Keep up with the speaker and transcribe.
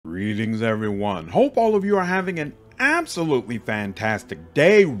Greetings everyone. Hope all of you are having an absolutely fantastic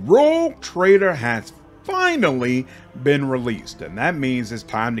day. Rogue Trader has finally been released, and that means it's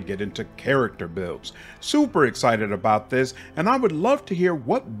time to get into character builds. Super excited about this, and I would love to hear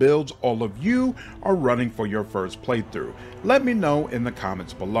what builds all of you are running for your first playthrough. Let me know in the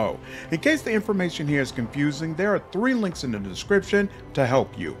comments below. In case the information here is confusing, there are 3 links in the description to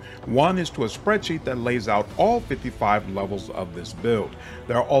help you. One is to a spreadsheet that lays out all 55 levels of this build.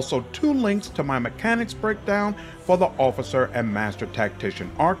 There are also 2 links to my mechanics breakdown for the Officer and Master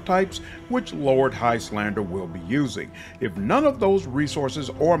Tactician archetypes, which Lord Highlander will be using. If none of those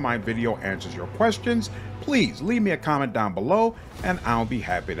resources or my video answers your questions, please leave me a comment down below and I'll be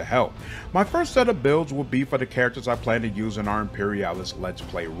happy to help. My first set of builds will be for the characters I plan to use in our Imperialis Let's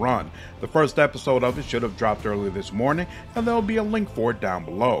Play run. The first episode of it should have dropped earlier this morning, and there'll be a link for it down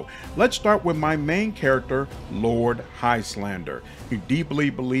below. Let's start with my main character, Lord Highslander. He deeply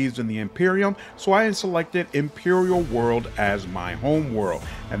believes in the Imperium, so I have selected Imperial World as my home world,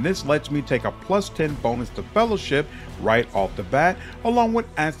 and this lets me take a +10 bonus to Fellowship right off the bat, along with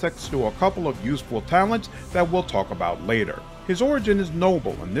access to a couple of useful talents that we'll talk about later. His origin is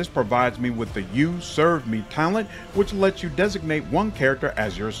noble, and this provides me with the You Serve Me talent, which lets you designate one character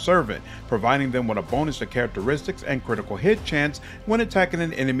as your servant, providing them with a bonus to characteristics and critical hit chance when attacking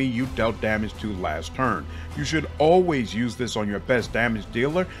an enemy you dealt damage to last turn. You should always use this on your best damage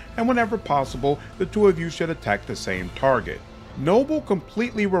dealer, and whenever possible, the 2 of you should attack the same target. Noble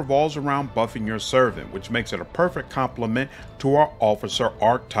completely revolves around buffing your servant, which makes it a perfect complement to our Officer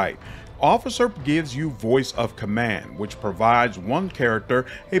archetype. Officer gives you Voice of Command, which provides one character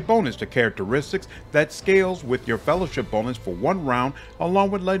a bonus to characteristics that scales with your Fellowship bonus for 1 round,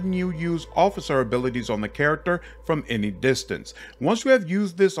 along with letting you use Officer abilities on the character from any distance. Once you have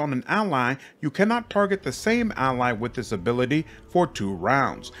used this on an ally, you cannot target the same ally with this ability for 2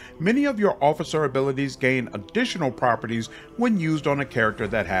 rounds. Many of your Officer abilities gain additional properties when used on a character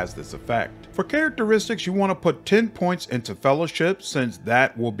that has this effect. For characteristics, you want to put 10 points into Fellowship, since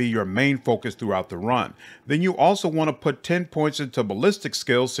that will be your main focus throughout the run. Then you also want to put 10 points into ballistic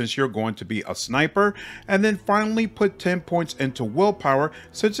skills, since you're going to be a sniper, and then finally put 10 points into willpower,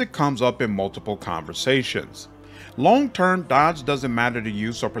 since it comes up in multiple conversations. Long-term, dodge doesn't matter to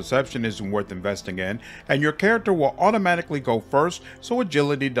you, so perception isn't worth investing in, and your character will automatically go first, so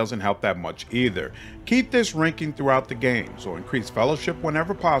agility doesn't help that much either. Keep this ranking throughout the game, so increase Fellowship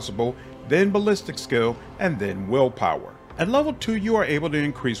whenever possible, then ballistic skill, and then willpower. At level 2, you are able to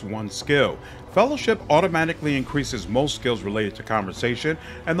increase 1 skill. Fellowship automatically increases most skills related to conversation,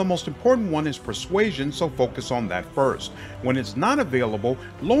 and the most important one is persuasion, so focus on that first. When it's not available,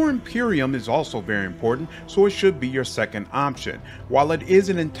 Lore Imperium is also very important, so it should be your second option. While it is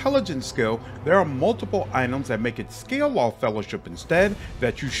an intelligence skill, there are multiple items that make it scale off Fellowship instead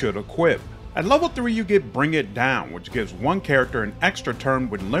that you should equip. At level 3, you get Bring It Down, which gives one character an extra turn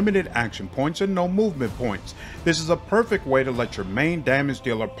with limited action points and no movement points. This is a perfect way to let your main damage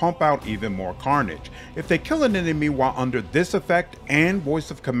dealer pump out even more carnage. If they kill an enemy while under this effect and Voice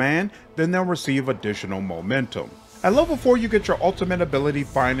of Command, then they'll receive additional momentum. At level 4, you get your ultimate ability,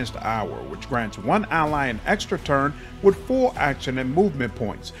 Finest Hour, which grants one ally an extra turn with full action and movement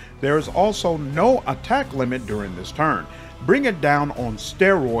points. There is also no attack limit during this turn. Bring It Down on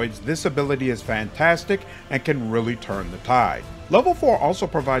steroids, this ability is fantastic and can really turn the tide. Level 4 also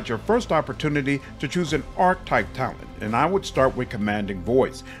provides your first opportunity to choose an archetype talent, and I would start with Commanding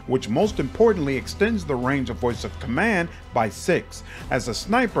Voice, which most importantly extends the range of Voice of Command by 6. As a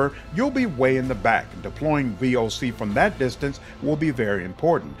sniper, you'll be way in the back, and deploying VOC from that distance will be very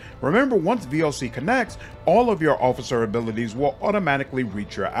important. Remember, once VOC connects, all of your officer abilities will automatically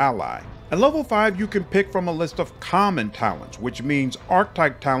reach your ally. At level 5, you can pick from a list of common talents, which means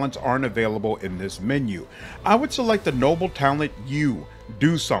archetype talents aren't available in this menu. I would select the noble talent You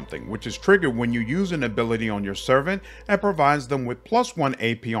Do Something, which is triggered when you use an ability on your servant and provides them with +1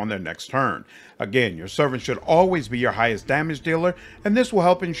 AP on their next turn. Again, your servant should always be your highest damage dealer, and this will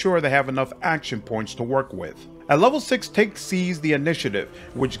help ensure they have enough action points to work with. At level 6, take Seize the Initiative,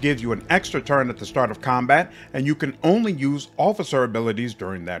 which gives you an extra turn at the start of combat, and you can only use officer abilities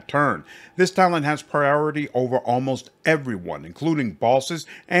during that turn. This talent has priority over almost everyone, including bosses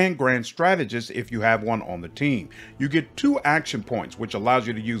and grand strategists if you have one on the team. You get 2 action points, which allows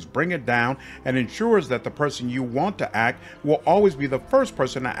you to use Bring It Down and ensures that the person you want to act will always be the first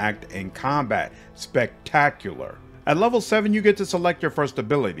person to act in combat. Spectacular. At level 7, you get to select your first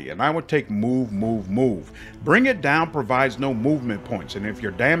ability, and I would take Move, Move, Move. Bring It Down provides no movement points, and if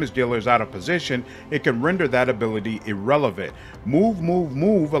your damage dealer is out of position, it can render that ability irrelevant. Move, Move,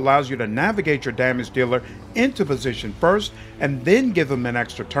 Move allows you to navigate your damage dealer into position first, and then give them an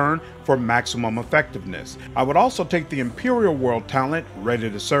extra turn for maximum effectiveness. I would also take the Imperial World talent, Ready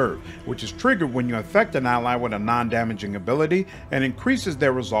to Serve, which is triggered when you affect an ally with a non-damaging ability and increases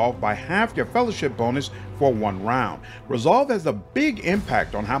their resolve by half your fellowship bonus for 1 round. Resolve has a big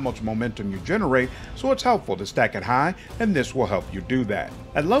impact on how much momentum you generate, so it's helpful to stack it high, and this will help you do that.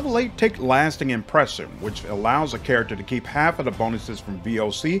 At level 8, take Lasting Impression, which allows a character to keep half of the bonuses from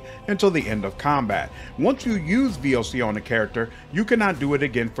VOC until the end of combat. Once you use VOC on a character, you cannot do it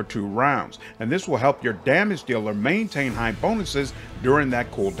again for 2 rounds, and this will help your damage dealer maintain high bonuses during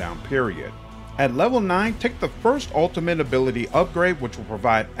that cooldown period. At level 9, take the first ultimate ability upgrade, which will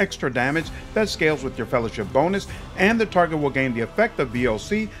provide extra damage that scales with your fellowship bonus, and the target will gain the effect of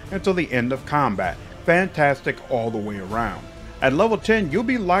VOC until the end of combat. Fantastic all the way around. At level 10, you'll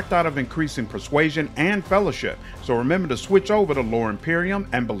be locked out of increasing persuasion and fellowship, so remember to switch over to Lore Imperium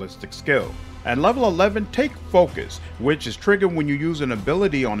and ballistic skill. At level 11, take Focus, which is triggered when you use an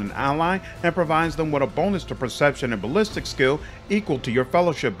ability on an ally and provides them with a bonus to perception and ballistic skill equal to your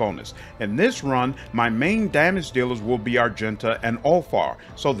fellowship bonus. In this run, my main damage dealers will be Argenta and Ulfar,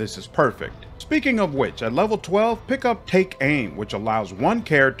 so this is perfect. Speaking of which, at level 12, pick up Take Aim, which allows one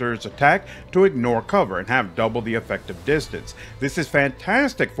character's attack to ignore cover and have double the effective distance. This is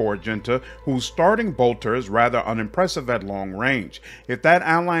fantastic for Argenta, whose starting bolter is rather unimpressive at long range. If that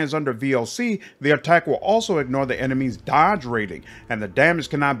ally is under VOC, the attack will also ignore the enemy's dodge rating, and the damage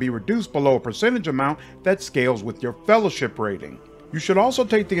cannot be reduced below a percentage amount that scales with your fellowship rating. You should also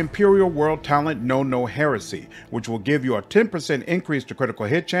take the Imperial World talent No Heresy, which will give you a 10% increase to critical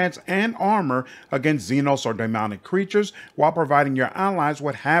hit chance and armor against Xenos or demonic creatures, while providing your allies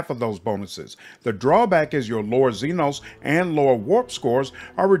with half of those bonuses. The drawback is your lower Xenos and lower warp scores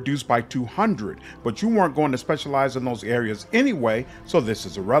are reduced by 200, but you weren't going to specialize in those areas anyway, so this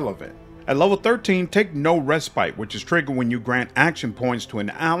is irrelevant. At level 13, take No Respite, which is triggered when you grant action points to an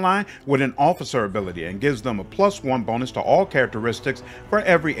ally with an officer ability and gives them a +1 bonus to all characteristics for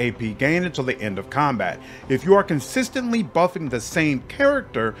every AP gain until the end of combat. If you are consistently buffing the same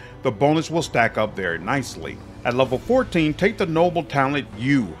character, the bonus will stack up very nicely. At level 14, take the Noble talent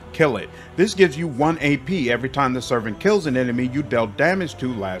Kill It. This gives you 1 AP every time the servant kills an enemy you dealt damage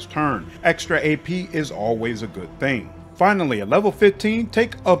to last turn. Extra AP is always a good thing. Finally, at level 15,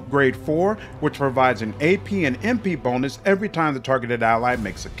 take Upgrade 4, which provides an AP and MP bonus every time the targeted ally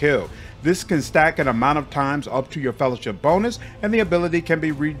makes a kill. This can stack an amount of times up to your fellowship bonus, and the ability can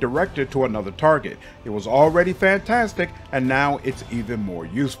be redirected to another target. It was already fantastic, and now it's even more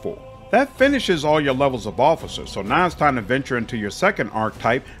useful. That finishes all your levels of officer, so now it's time to venture into your second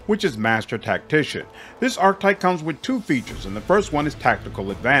archetype, which is Master Tactician. This archetype comes with 2 features, and the first one is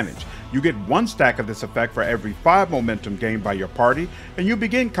Tactical Advantage. You get 1 stack of this effect for every 5 momentum gained by your party, and you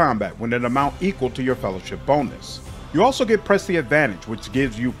begin combat with an amount equal to your fellowship bonus. You also get Press the Advantage, which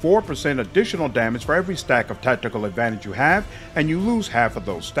gives you 4% additional damage for every stack of tactical advantage you have, and you lose half of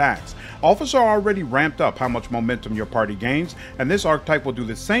those stacks. Officer already ramped up how much momentum your party gains, and this archetype will do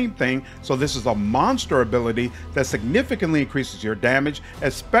the same thing, so this is a monster ability that significantly increases your damage,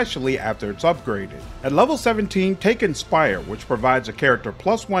 especially after it's upgraded. At level 17, take Inspire, which provides a character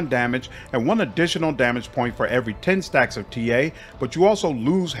 +1 damage and 1 additional damage point for every 10 stacks of TA, but you also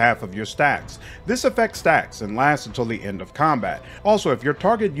lose half of your stacks. This effect stacks and lasts until the end of combat. Also, if your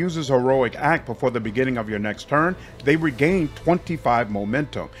target uses Heroic Act before the beginning of your next turn, they regain 25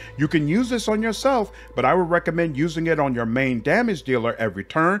 momentum. You can use this on yourself, but I would recommend using it on your main damage dealer every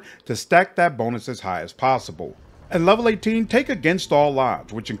turn to stack that bonus as high as possible. At level 18, take Against All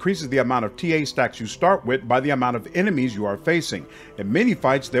Odds, which increases the amount of TA stacks you start with by the amount of enemies you are facing. In many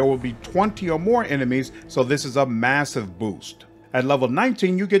fights, there will be 20 or more enemies, so this is a massive boost. At level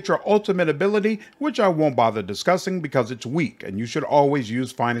 19, you get your ultimate ability, which I won't bother discussing because it's weak, and you should always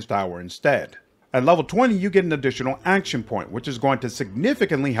use Finest Hour instead. At level 20, you get an additional action point, which is going to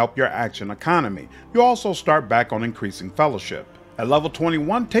significantly help your action economy. You also start back on increasing fellowship. At level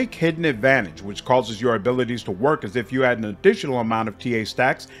 21, take Hidden Advantage, which causes your abilities to work as if you had an additional amount of TA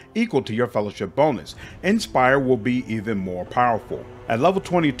stacks equal to your fellowship bonus. Inspire will be even more powerful. At level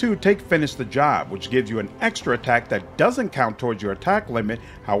 22, take Finish the Job, which gives you an extra attack that doesn't count towards your attack limit.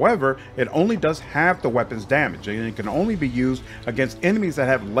 However, it only does half the weapon's damage, and it can only be used against enemies that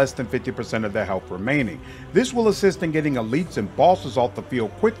have less than 50% of their health remaining. This will assist in getting elites and bosses off the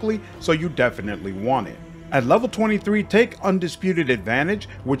field quickly, so you definitely want it. At level 23, take Undisputed Advantage,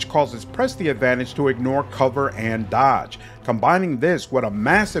 which causes Press the Advantage to ignore cover and dodge. Combining this with a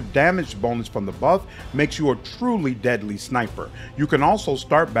massive damage bonus from the buff makes you a truly deadly sniper. You can also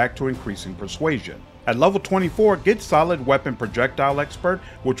start back to increasing Persuasion. At level 24, get Solid Weapon Projectile Expert,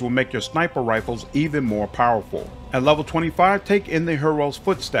 which will make your sniper rifles even more powerful. At level 25, take In the Hero's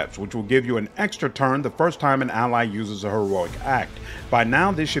Footsteps, which will give you an extra turn the first time an ally uses a heroic act. By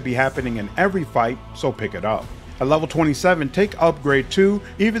now, this should be happening in every fight, so pick it up. At level 27, take Upgrade 2,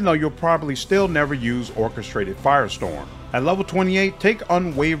 even though you'll probably still never use Orchestrated Firestorm. At level 28, take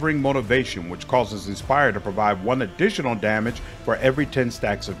Unwavering Motivation, which causes Inspire to provide 1 additional damage for every 10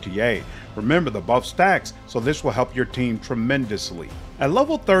 stacks of TA. Remember, the buff stacks, so this will help your team tremendously. At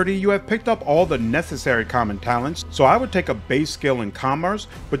level 30, you have picked up all the necessary common talents, so I would take a base skill in Commerce,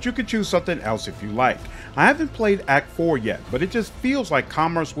 but you could choose something else if you like. I haven't played Act 4 yet, but it just feels like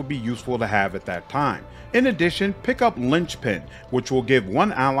Commerce would be useful to have at that time. In addition, pick up Linchpin, which will give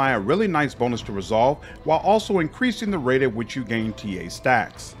one ally a really nice bonus to resolve, while also increasing the rate at which you gain TA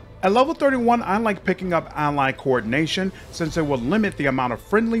stacks. At level 31, I like picking up Ally Coordination, since it will limit the amount of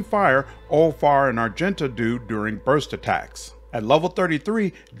friendly fire Ulfar and Argenta do during burst attacks. At level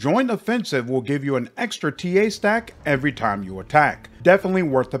 33, Joint Offensive will give you an extra TA stack every time you attack. Definitely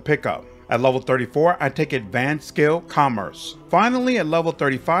worth the pickup. At level 34, I take Advanced Skill Commerce. Finally, at level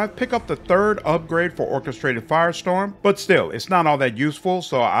 35, pick up the 3rd upgrade for Orchestrated Firestorm, but still, it's not all that useful,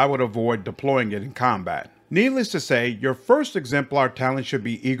 so I would avoid deploying it in combat. Needless to say, your first Exemplar talent should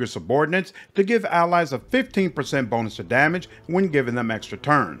be Eager Subordinates to give allies a 15% bonus to damage when giving them extra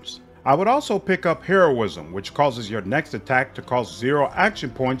turns. I would also pick up Heroism, which causes your next attack to cost 0 action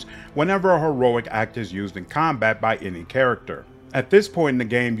points whenever a heroic act is used in combat by any character. At this point in the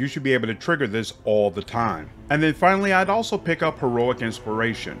game, you should be able to trigger this all the time. And then finally, I'd also pick up Heroic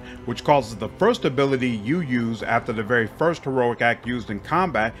Inspiration, which causes the first ability you use after the very first heroic act used in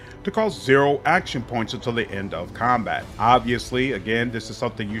combat to cost 0 action points until the end of combat. Obviously, again, this is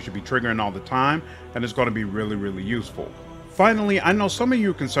something you should be triggering all the time, and it's going to be really useful. Finally, I know some of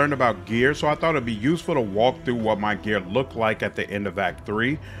you are concerned about gear, so I thought it'd be useful to walk through what my gear looked like at the end of Act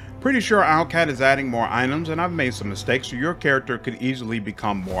 3. Pretty sure Owlcat is adding more items, and I've made some mistakes, so your character could easily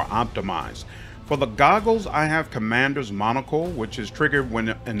become more optimized. For the goggles, I have Commander's Monocle, which is triggered when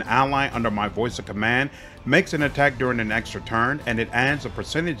an ally under my voice of command makes an attack during an extra turn, and it adds a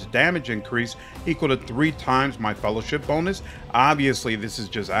percentage damage increase equal to 3 times my fellowship bonus. Obviously, this is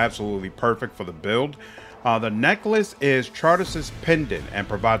just absolutely perfect for the build. The necklace is Chartis's Pendant and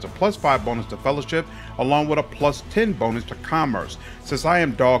provides a +5 bonus to Fellowship along with a +10 bonus to Commerce. Since I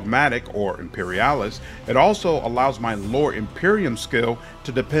am Dogmatic or Imperialis, it also allows my Lore Imperium skill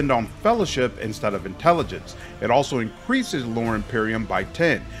to depend on Fellowship instead of Intelligence. It also increases Lore Imperium by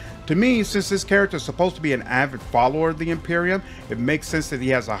 10. To me, since this character is supposed to be an avid follower of the Imperium, it makes sense that he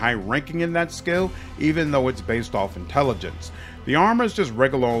has a high ranking in that skill, even though it's based off intelligence. The armor is just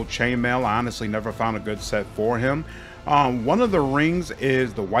regular old chainmail. I honestly never found a good set for him. One of the rings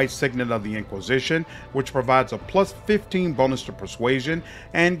is the White Signet of the Inquisition, which provides a +15 bonus to Persuasion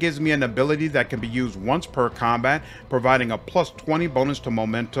and gives me an ability that can be used once per combat, providing a +20 bonus to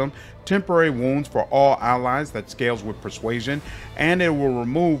Momentum, temporary wounds for all allies that scales with Persuasion, and it will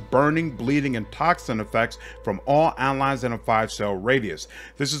remove burning, bleeding, and toxin effects from all allies in a 5-cell radius.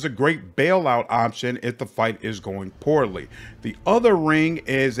 This is a great bailout option if the fight is going poorly. The other ring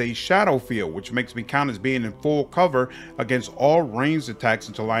is a Shadow Field, which makes me count as being in full cover against all ranged attacks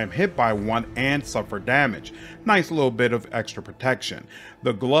until I am hit by one and suffer damage. Nice little bit of extra protection.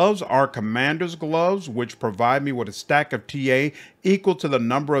 The gloves are Commander's Gloves, which provide me with a stack of TA equal to the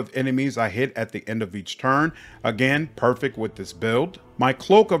number of enemies I hit at the end of each turn. Again, perfect with this build. My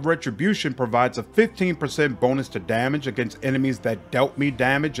Cloak of Retribution provides a 15% bonus to damage against enemies that dealt me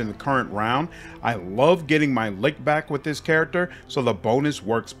damage in the current round. I love getting my lick back with this character, so the bonus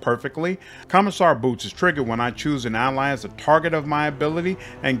works perfectly. Commissar Boots is triggered when I choose an ally as a target of my ability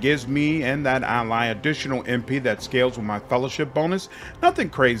and gives me and that ally additional MP that scales with my fellowship bonus. Nothing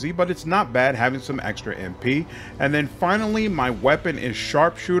crazy, but it's not bad having some extra MP. And then finally, my weapon is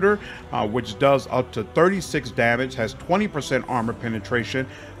Sharpshooter, which does up to 36 damage, has 20% armor penetration,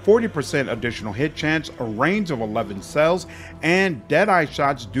 40% additional hit chance, a range of 11 cells, and Deadeye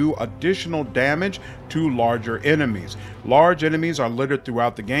shots do additional damage to larger enemies. Large enemies are littered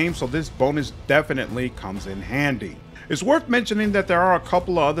throughout the game, so this bonus definitely comes in handy. It's worth mentioning that there are a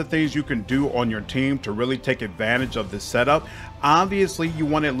couple of other things you can do on your team to really take advantage of this setup. Obviously, you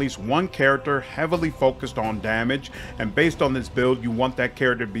want at least one character heavily focused on damage, and based on this build, you want that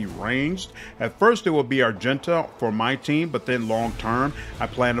character to be ranged. At first, it will be Argenta for my team, but then long term, I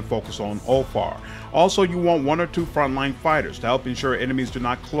plan to focus on Ulfar. Also, you want 1 or 2 frontline fighters to help ensure enemies do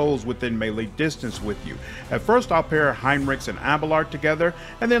not close within melee distance with you. At first, I'll pair Heinrichs and Abelard together,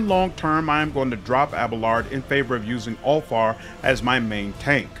 and then long term I am going to drop Abelard in favor of using Ulfar as my main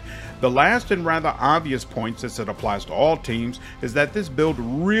tank. The last and rather obvious point, since it applies to all teams, is that this build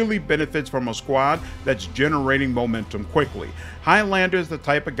really benefits from a squad that's generating momentum quickly. Highlander is the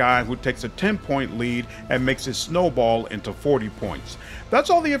type of guy who takes a 10-point lead and makes it snowball into 40 points.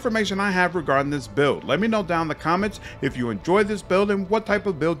 That's all the information I have regarding this build. Let me know down in the comments if you enjoyed this build and what type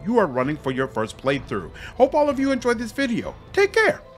of build you are running for your first playthrough. Hope all of you enjoyed this video. Take care!